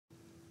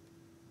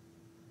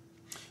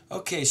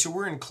Okay, so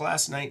we're in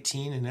class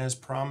 19, and as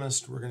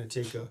promised, we're going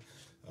to take a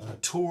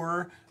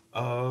tour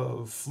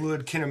of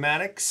fluid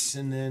kinematics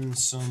and then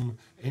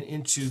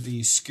into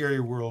the scary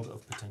world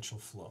of potential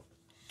flow.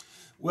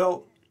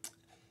 Well,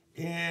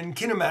 in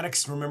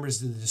kinematics, remember, is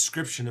the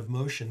description of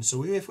motion.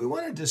 So if we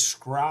want to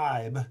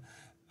describe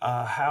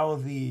how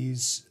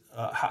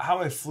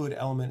a fluid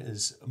element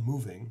is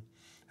moving,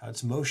 how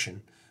it's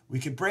motion, we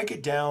could break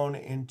it down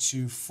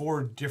into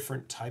 4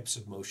 different types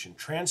of motion: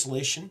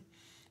 translation,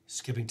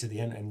 skipping to the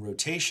end, and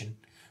rotation.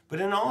 But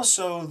then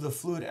also the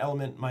fluid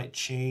element might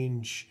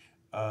change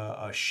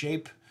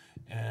shape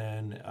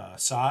and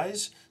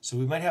size. So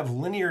we might have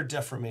linear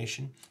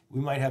deformation, we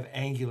might have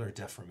angular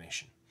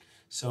deformation.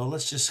 So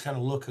let's just kind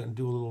of look and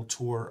do a little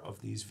tour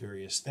of these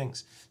various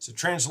things. So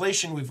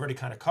translation, we've already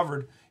kind of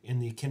covered in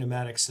the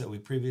kinematics that we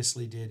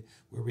previously did,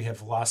 where we have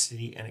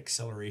velocity and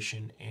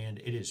acceleration, and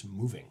it is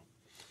moving.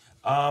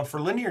 For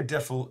linear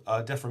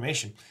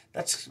deformation,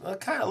 that's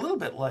kind of a little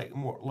bit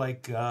more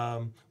like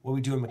what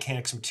we do in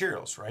mechanics of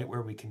materials, right?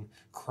 Where we can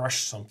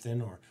crush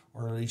something or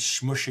at least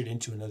smush it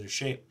into another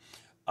shape.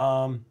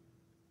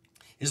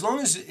 As long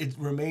as it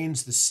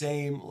remains the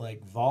same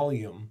like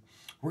volume,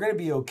 we're going to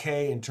be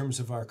okay in terms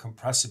of our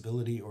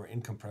compressibility or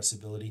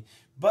incompressibility.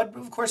 But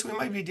of course, we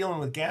might be dealing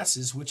with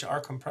gases which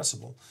are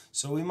compressible.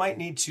 So we might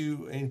need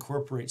to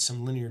incorporate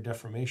some linear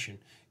deformation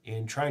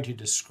in trying to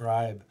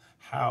describe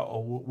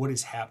what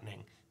is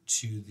happening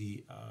to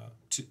the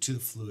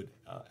fluid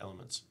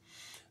elements.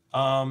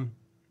 In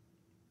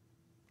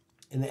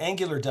the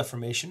angular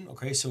deformation,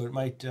 okay, so it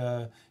might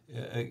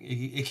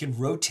it can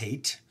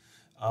rotate,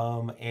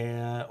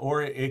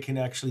 or it can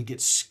actually get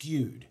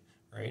skewed,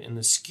 right? And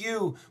the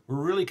skew we're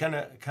really kind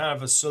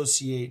of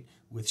associate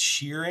with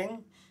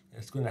shearing.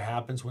 It's going to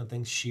happen when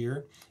things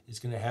shear. It's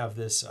going to have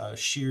this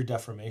shear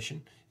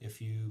deformation,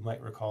 if you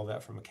might recall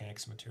that from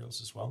mechanics of materials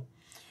as well.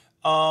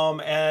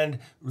 And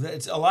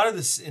it's a lot of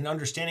this, in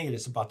understanding it,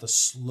 it's about the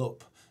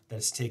slope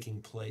that's taking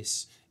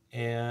place.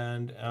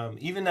 And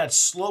even that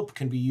slope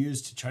can be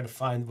used to try to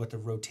find what the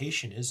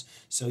rotation is.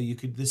 So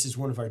this is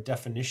one of our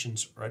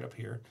definitions right up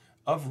here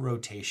of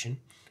rotation,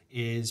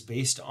 is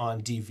based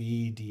on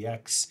dv,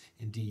 dx,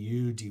 and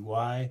du,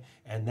 dy,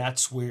 and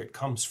that's where it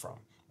comes from,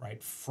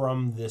 right?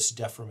 From this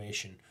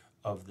deformation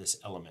of this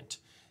element.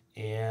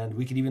 And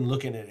we can even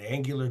look at an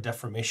angular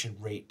deformation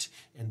rate,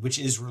 which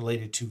is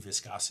related to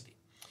viscosity.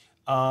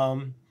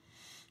 And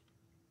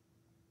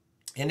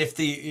if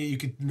you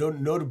could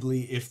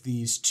notably, if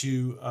these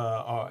two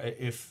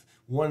if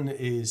one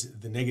is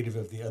the negative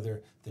of the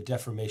other, the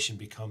deformation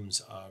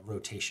becomes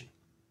rotation,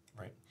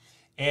 right?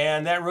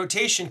 And that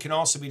rotation can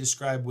also be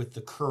described with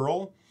the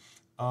curl.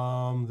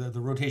 The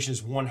rotation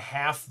is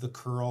 1/2 the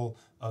curl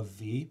of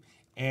v.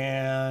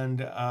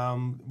 And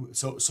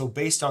so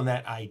based on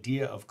that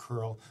idea of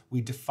curl,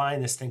 we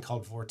define this thing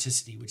called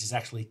vorticity, which is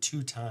actually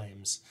 2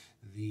 times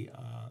the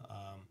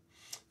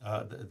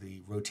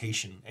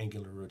rotation,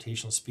 angular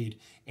rotational speed.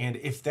 And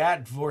if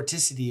that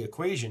vorticity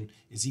equation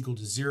is equal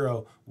to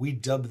 0, we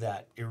dub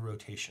that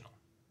irrotational.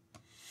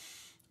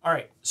 All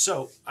right,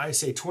 so I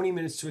say 20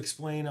 minutes to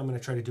explain. I'm going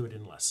to try to do it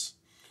in less.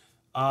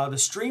 The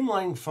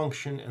streamlining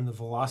function and the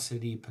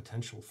velocity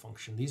potential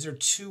function. These are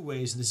 2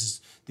 ways.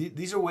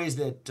 These are ways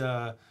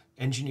that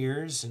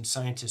engineers and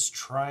scientists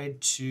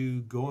tried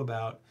to go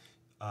about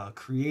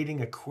creating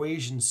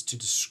equations to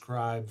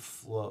describe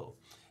flow.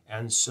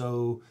 And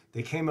so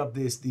they came up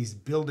with these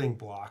building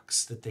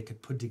blocks that they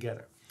could put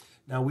together.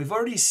 Now, we've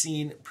already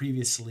seen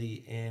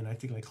previously in, I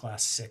think, like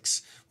class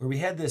 6, where we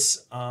had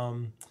this,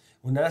 well,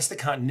 that's the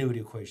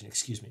continuity equation,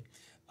 excuse me.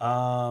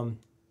 But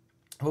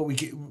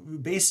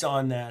based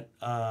on that,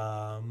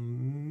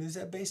 is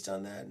that based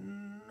on that?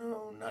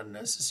 No, not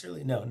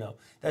necessarily. No,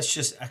 that's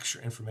just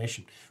extra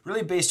information.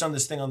 Really based on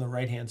this thing on the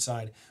right-hand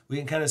side, we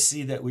can kind of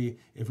see that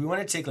if we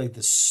want to take like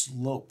the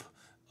slope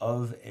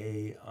of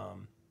a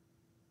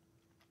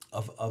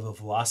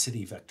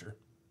velocity vector,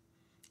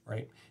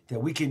 right?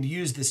 That we can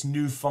use this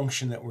new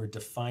function that we're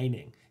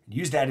defining and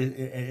use that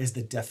as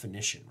the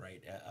definition,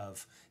 right?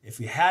 Of if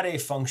we had a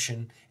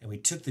function and we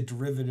took the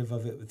derivative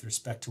of it with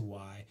respect to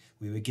y,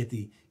 we would get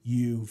the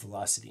u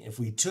velocity. If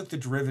we took the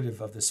derivative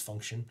of this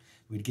function,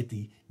 we'd get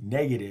the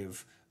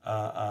negative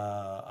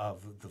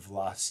of the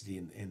velocity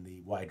in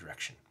the y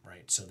direction,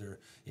 right? So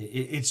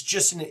it's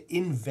just an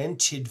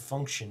invented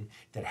function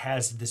that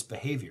has this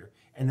behavior.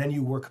 And then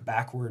you work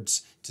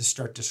backwards to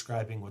start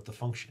describing what the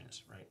function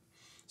is, right?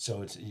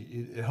 So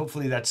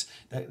hopefully that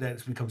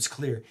becomes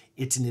clear.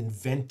 It's an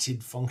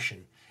invented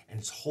function, and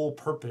its whole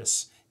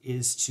purpose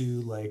is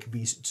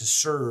to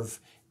serve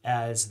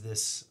as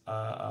this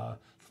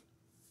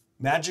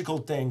magical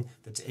thing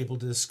that's able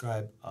to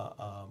describe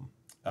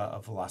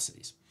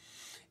velocities.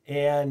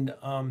 And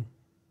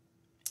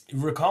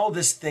recall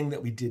this thing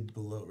that we did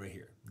below right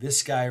here.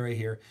 This guy right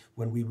here,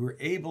 when we were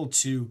able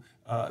to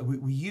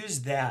we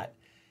used that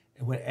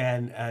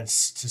and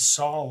to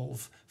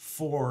solve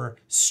for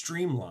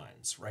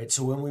streamlines, right?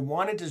 So when we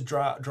wanted to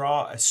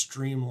draw a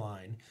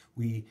streamline,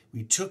 we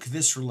took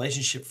this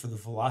relationship for the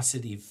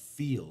velocity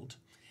field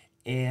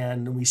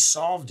and we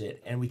solved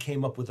it, and we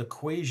came up with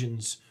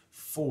equations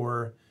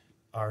for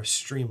our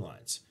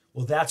streamlines.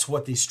 Well, that's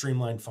what the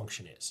streamline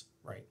function is,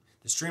 right?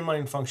 The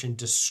streamline function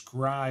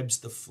describes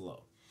the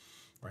flow,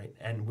 right?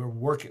 And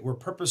we're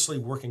purposely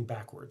working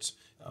backwards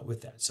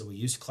with that. So we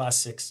used class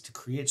 6 to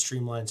create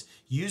streamlines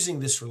using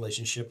this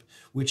relationship,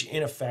 which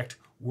in effect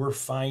we're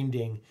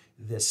finding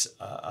this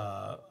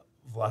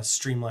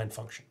streamline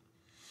function.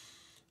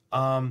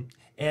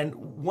 And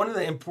one of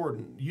the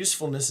important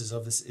usefulnesses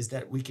of this is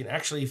that we can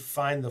actually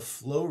find the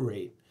flow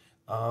rate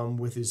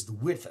with the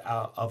width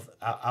out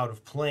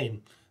of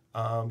plane,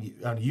 on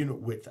unit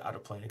width out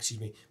of plane, excuse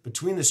me,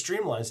 between the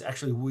streamlines.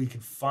 Actually, we can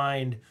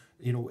find,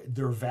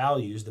 their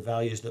values, the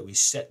values that we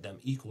set them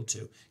equal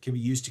to, can be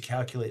used to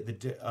calculate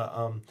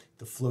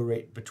the flow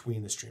rate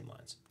between the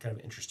streamlines. Kind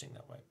of interesting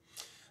that way.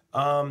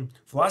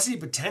 Velocity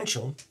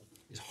potential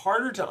is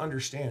harder to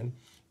understand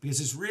because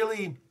it's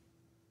really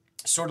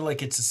sort of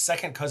like it's a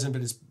second cousin,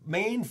 but its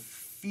main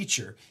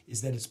feature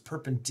is that it's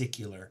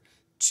perpendicular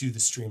to the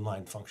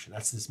streamline function.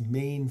 That's this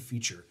main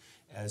feature,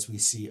 as we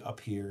see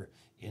up here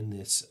in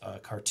this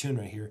cartoon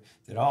right here,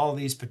 that all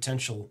these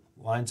potential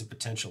lines of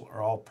potential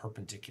are all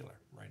perpendicular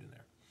right in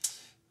there.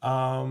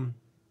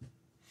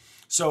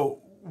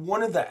 So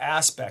one of the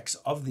aspects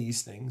of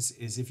these things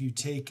is if you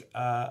take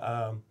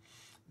as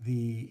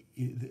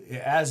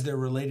they're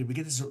related, we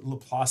get this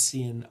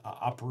Laplacian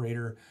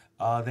operator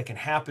that can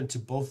happen to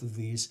both of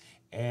these,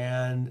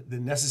 and the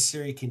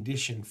necessary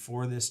condition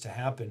for this to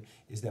happen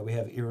is that we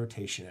have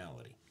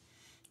irrotationality,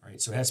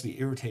 right? So it has to be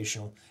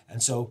irrotational,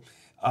 and so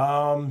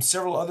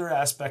several other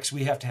aspects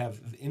we have to have: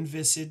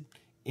 inviscid,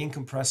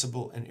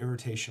 incompressible, and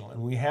irrotational.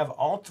 And we have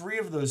all three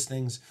of those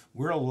things.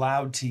 We're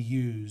allowed to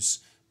use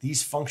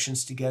these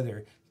functions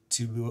together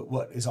to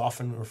what is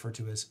often referred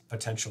to as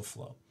potential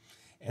flow.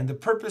 And the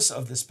purpose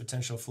of this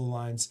potential flow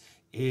lines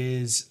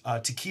is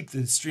to keep the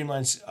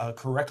streamlines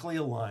correctly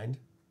aligned,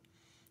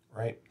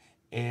 right?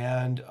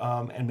 And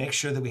make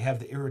sure that we have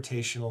the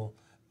irrotational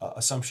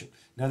assumption.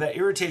 Now that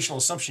irrotational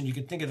assumption, you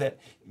can think of that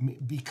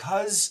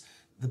because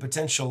the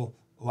potential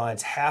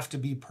lines have to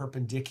be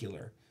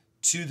perpendicular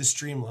to the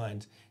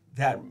streamlines,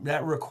 that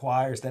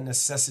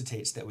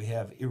necessitates that we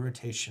have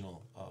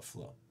irrotational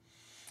flow.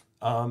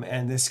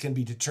 And this can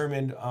be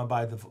determined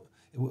by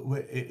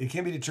it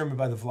can be determined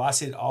by the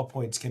velocity at all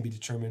points. Can be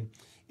determined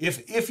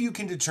if you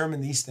can determine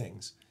these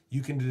things,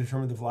 you can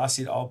determine the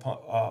velocity at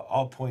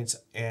all points.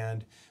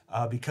 And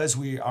because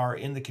we are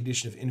in the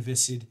condition of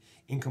inviscid,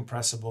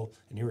 incompressible,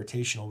 and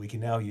irrotational, we can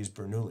now use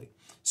Bernoulli.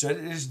 So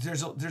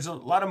there's a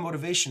lot of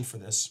motivation for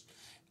this,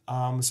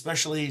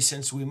 especially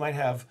since we might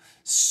have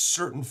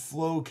certain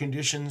flow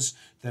conditions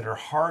that are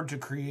hard to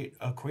create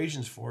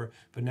equations for,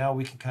 but now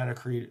we can kind of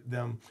create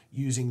them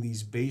using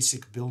these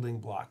basic building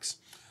blocks.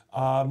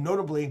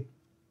 Notably,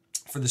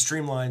 for the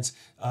streamlines,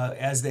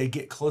 as they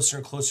get closer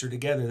and closer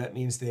together, that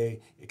means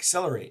they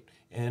accelerate.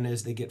 And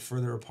as they get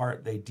further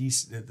apart,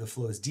 the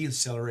flow is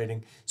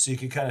decelerating. So you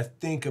can kind of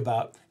think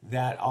about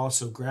that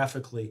also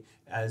graphically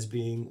as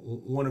being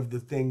one of the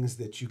things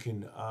that you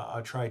can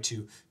try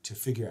to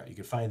figure out. You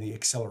can find the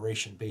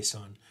acceleration based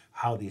on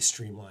how these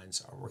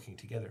streamlines are working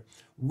together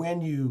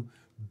when you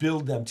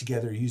build them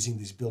together using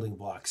these building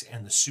blocks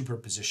and the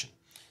superposition.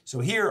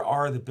 So here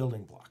are the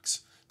building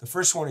blocks. The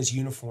first one is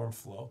uniform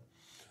flow.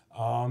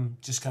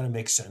 Just kind of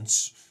makes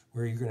sense,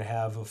 where you're going to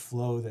have a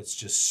flow that's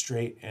just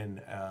straight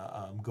and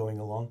going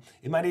along.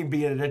 It might even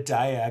be at a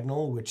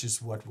diagonal, which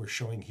is what we're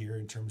showing here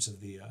in terms of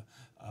the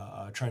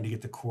trying to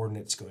get the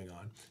coordinates going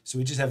on. So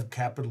we just have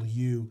capital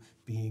U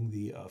being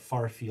the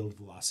far field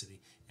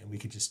velocity, and we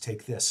could just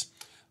take this.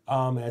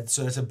 And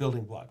so that's a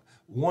building block.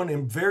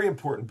 One very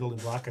important building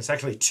block, it's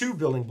actually two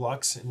building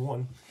blocks in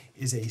one,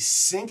 is a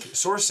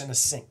source and a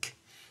sink.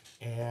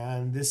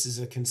 And this is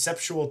a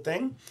conceptual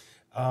thing.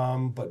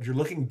 But you're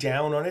looking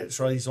down on it,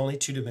 so it's only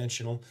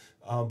two-dimensional.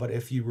 But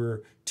if you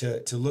were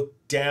to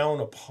look down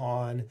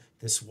upon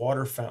this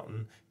water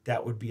fountain,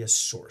 that would be a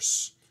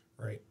source,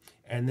 right?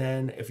 And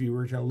then if you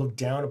were to look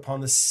down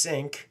upon the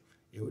sink,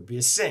 it would be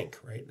a sink,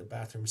 right? The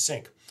bathroom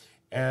sink.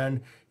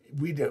 And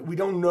we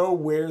don't know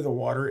where the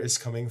water is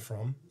coming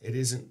from. It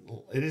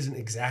isn't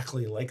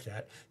exactly like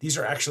that. These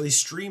are actually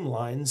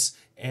streamlines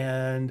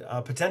and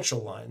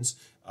potential lines,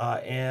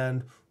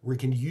 and we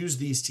can use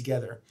these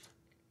together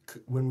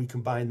when we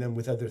combine them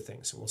with other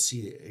things. And we'll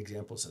see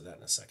examples of that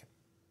in a second.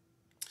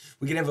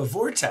 We can have a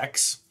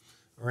vortex,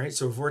 all right?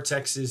 So a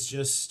vortex is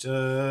just, like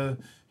a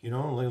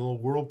little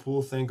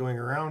whirlpool thing going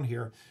around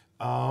here.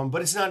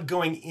 But it's not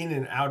going in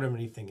and out of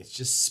anything. It's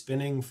just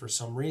spinning for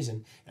some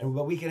reason.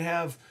 But we can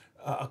have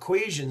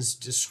equations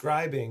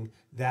describing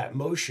that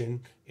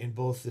motion in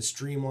both the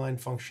streamline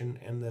function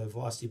and the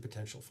velocity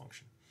potential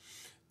function.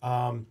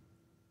 And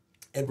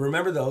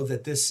remember, though,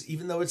 that this,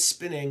 even though it's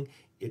spinning,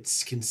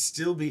 it can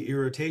still be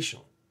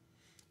irrotational.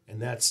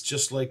 And that's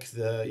just like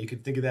you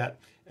could think of that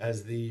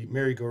as the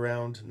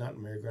merry-go-round, not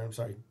merry-go-round,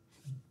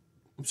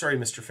 I'm sorry,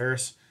 Mr.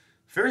 Ferris.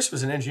 Ferris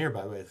was an engineer,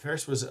 by the way.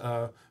 Ferris was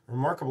a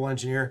remarkable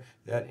engineer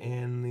that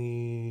in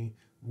the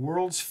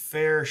World's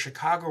Fair,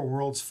 Chicago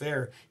World's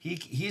Fair.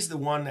 He's the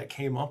one that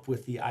came up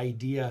with the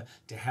idea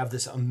to have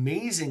this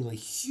amazingly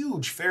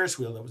huge Ferris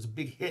wheel that was a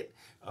big hit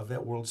of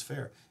that World's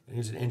Fair. And he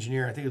was an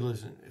engineer, I think he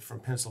lives from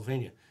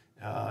Pennsylvania,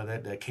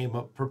 that came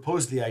up,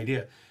 proposed the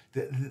idea.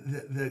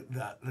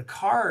 The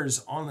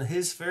cars on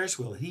his Ferris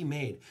wheel he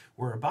made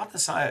were about the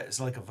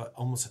size like of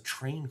almost a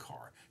train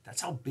car.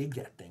 That's how big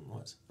that thing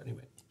was. But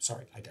anyway,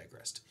 sorry, I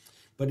digressed.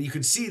 But you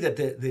could see that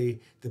the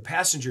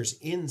passengers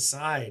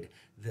inside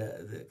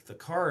the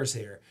cars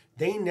there,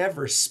 they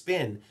never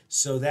spin,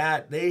 so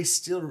that they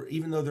still,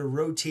 even though they're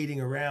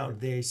rotating around,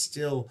 they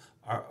still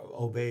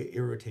obey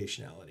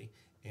irrotationality.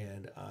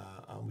 And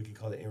we can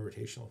call it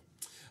irrotational.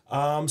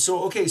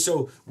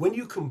 So when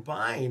you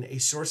combine a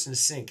source and a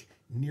sink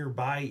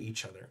nearby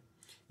each other,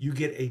 you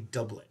get a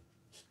doublet.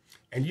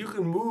 And you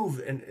can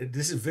move, and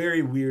this is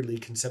very weirdly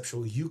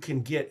conceptual, you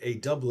can get a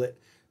doublet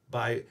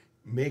by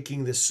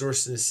making the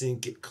source and the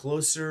sink get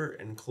closer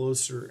and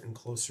closer and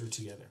closer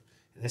together.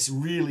 And it's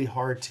really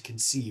hard to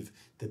conceive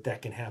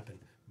that can happen,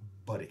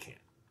 but it can.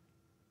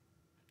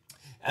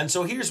 And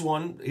so here's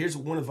one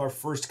of our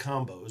first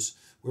combos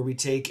where we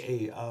take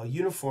a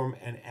uniform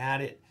and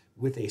add it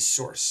with a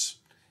source.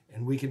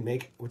 And we can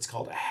make what's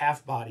called a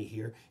half body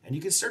here. And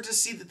you can start to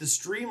see that the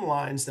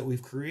streamlines that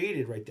we've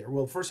created right there.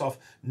 Well, first off,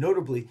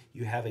 notably,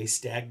 you have a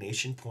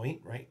stagnation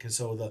point, right? Because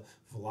so the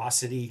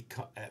velocity,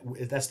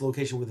 that's the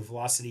location where the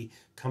velocity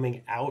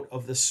coming out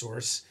of the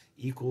source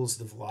equals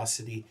the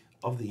velocity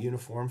of the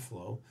uniform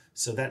flow.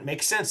 So that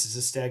makes sense. It's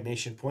a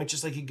stagnation point,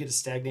 just like you get a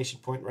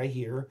stagnation point right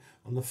here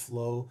on the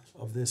flow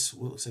of this,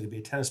 well, it looks like it'd be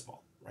a tennis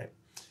ball, right?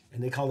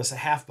 And they call this a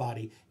half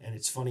body, and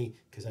it's funny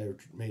because I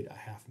made a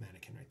half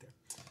mannequin right there.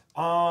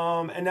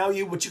 And now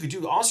what you could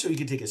do also, you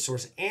could take a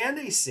source and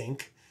a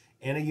sink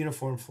and a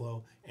uniform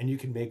flow, and you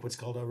can make what's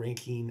called a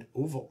Rankine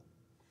oval.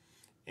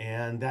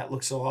 And that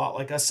looks a lot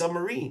like a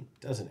submarine,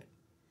 doesn't it?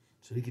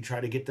 So you could try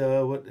to get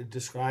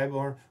describe,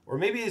 or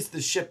maybe it's the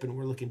ship and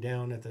we're looking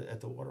down at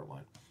the water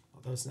line.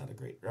 Although it's not a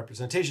great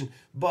representation,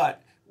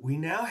 but we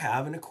now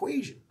have an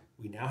equation.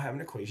 We now have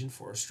an equation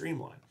for a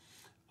streamline.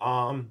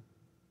 And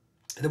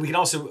then we can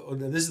also,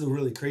 this is the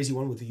really crazy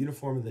one with the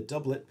uniform and the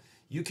doublet,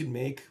 you can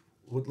make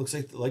what looks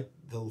like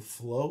the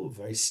flow,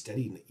 very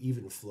steady and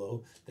even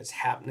flow that's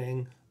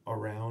happening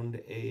around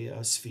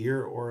a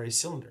sphere or a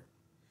cylinder.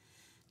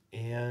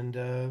 And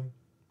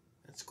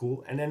that's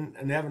cool. And then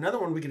have another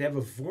one, we could have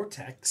a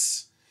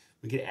vortex.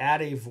 We could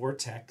add a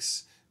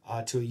vortex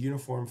to a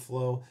uniform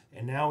flow.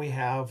 And now we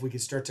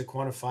could start to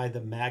quantify the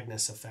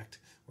Magnus effect,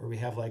 where we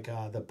have like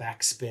the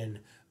backspin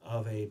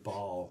of a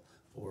ball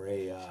or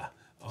a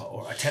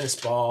tennis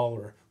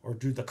ball or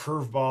do the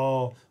curve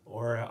ball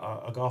or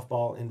a golf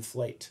ball in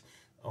flight.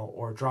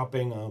 Or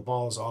dropping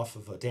balls off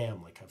of a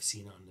dam, like I've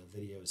seen on the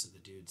videos of the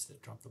dudes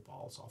that drop the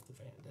balls off the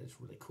van. That is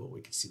really cool.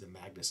 We can see the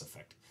Magnus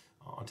effect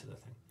onto the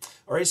thing.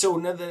 All right, so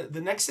now the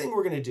next thing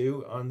we're going to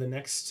do on the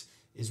next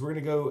is we're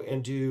going to go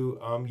and do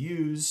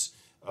use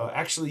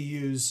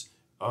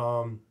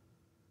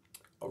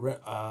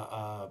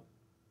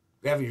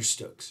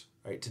Navier-Stokes,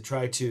 right, to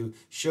try to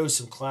show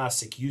some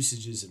classic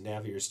usages of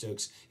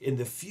Navier-Stokes in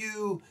the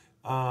few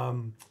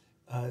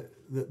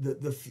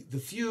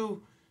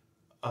few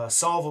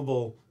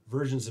solvable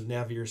versions of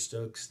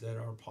Navier-Stokes that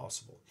are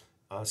possible.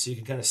 So you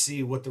can kind of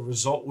see what the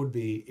result would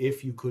be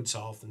if you could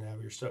solve the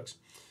Navier-Stokes.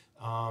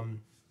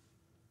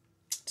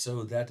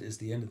 So that is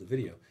the end of the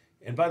video.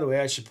 And by the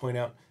way, I should point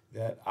out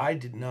that I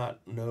did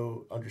not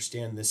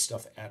understand this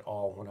stuff at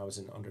all when I was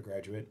an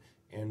undergraduate.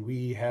 And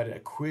we had a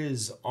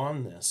quiz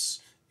on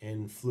this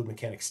in Fluid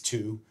Mechanics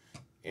 2.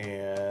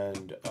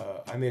 And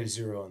I made a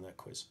 0 on that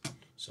quiz.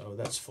 So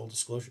that's full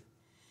disclosure.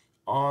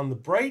 On the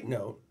bright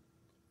note,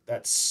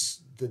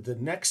 that's the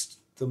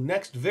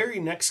very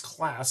next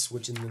class,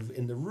 which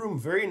in the room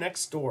very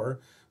next door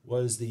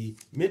was the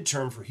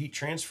midterm for heat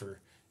transfer,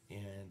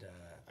 and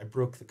I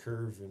broke the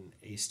curve and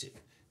aced it,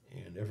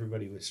 and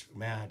everybody was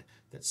mad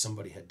that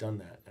somebody had done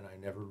that, and I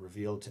never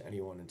revealed to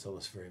anyone until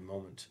this very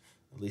moment,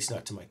 at least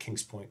not to my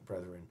Kings Point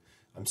brethren.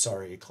 I'm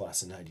sorry,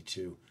 class of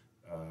 '92.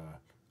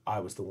 I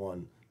was the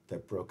one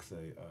that broke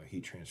the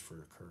heat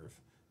transfer curve,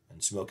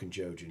 and Smoke and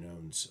Joe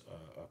Janone's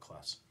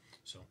class.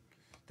 So.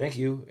 Thank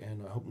you,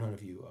 and I hope none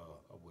of you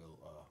will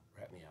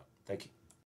rat me out. Thank you.